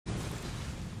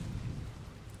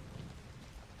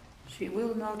She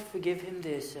will not forgive him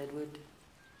this, Edward.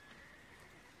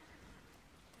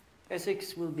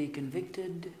 Essex will be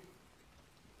convicted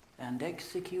and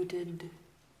executed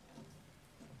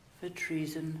for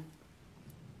treason,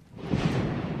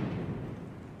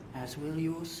 as will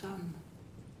your son.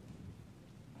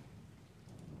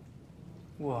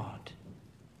 What?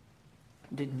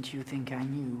 Didn't you think I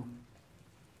knew?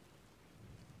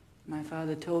 My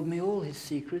father told me all his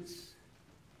secrets.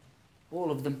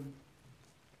 All of them.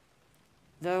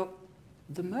 Though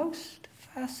the most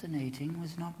fascinating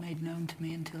was not made known to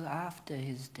me until after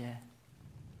his death.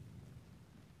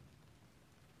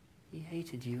 He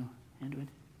hated you, Edward.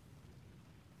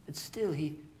 But still,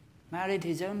 he married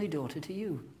his only daughter to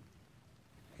you.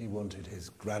 He wanted his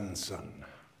grandson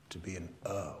to be an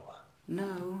earl.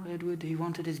 No, Edward, he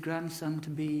wanted his grandson to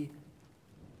be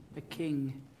a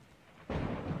king.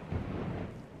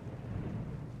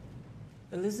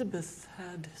 Elizabeth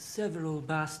had several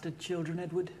bastard children,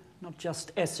 Edward, not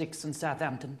just Essex and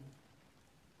Southampton.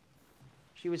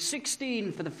 She was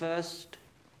 16 for the first.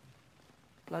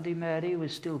 Bloody Mary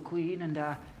was still queen, and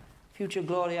our future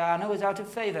Gloriana was out of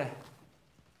favour.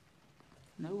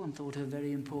 No one thought her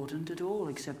very important at all,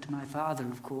 except my father,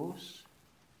 of course.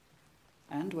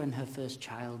 And when her first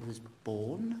child was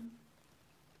born,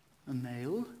 a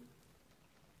male,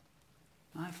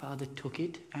 my father took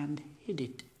it and hid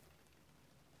it.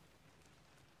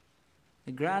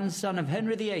 The grandson of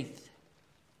Henry VIII.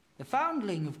 The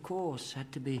foundling, of course,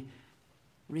 had to be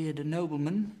reared a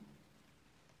nobleman.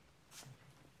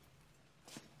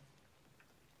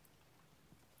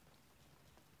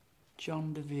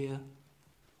 John de Vere,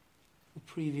 the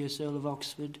previous Earl of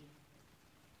Oxford,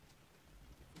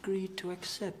 agreed to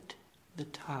accept the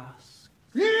task.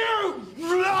 You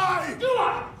lie!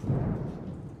 Stuart!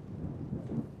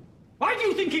 Why do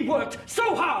you think he worked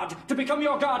so hard to become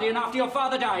your guardian after your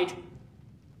father died?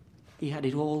 He had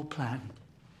it all planned,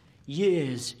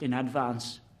 years in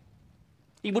advance.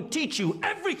 He would teach you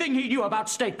everything he knew about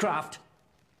statecraft,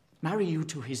 marry you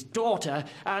to his daughter,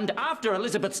 and after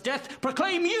Elizabeth's death,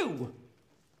 proclaim you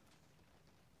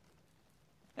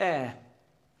heir.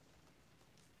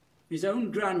 His own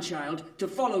grandchild to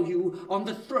follow you on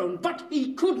the throne, but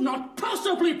he could not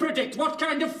possibly predict what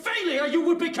kind of failure you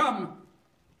would become.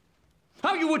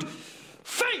 How you would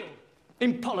fail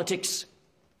in politics.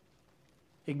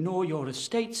 Ignore your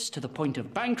estates to the point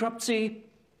of bankruptcy.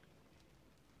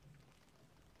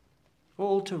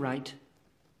 Fall to right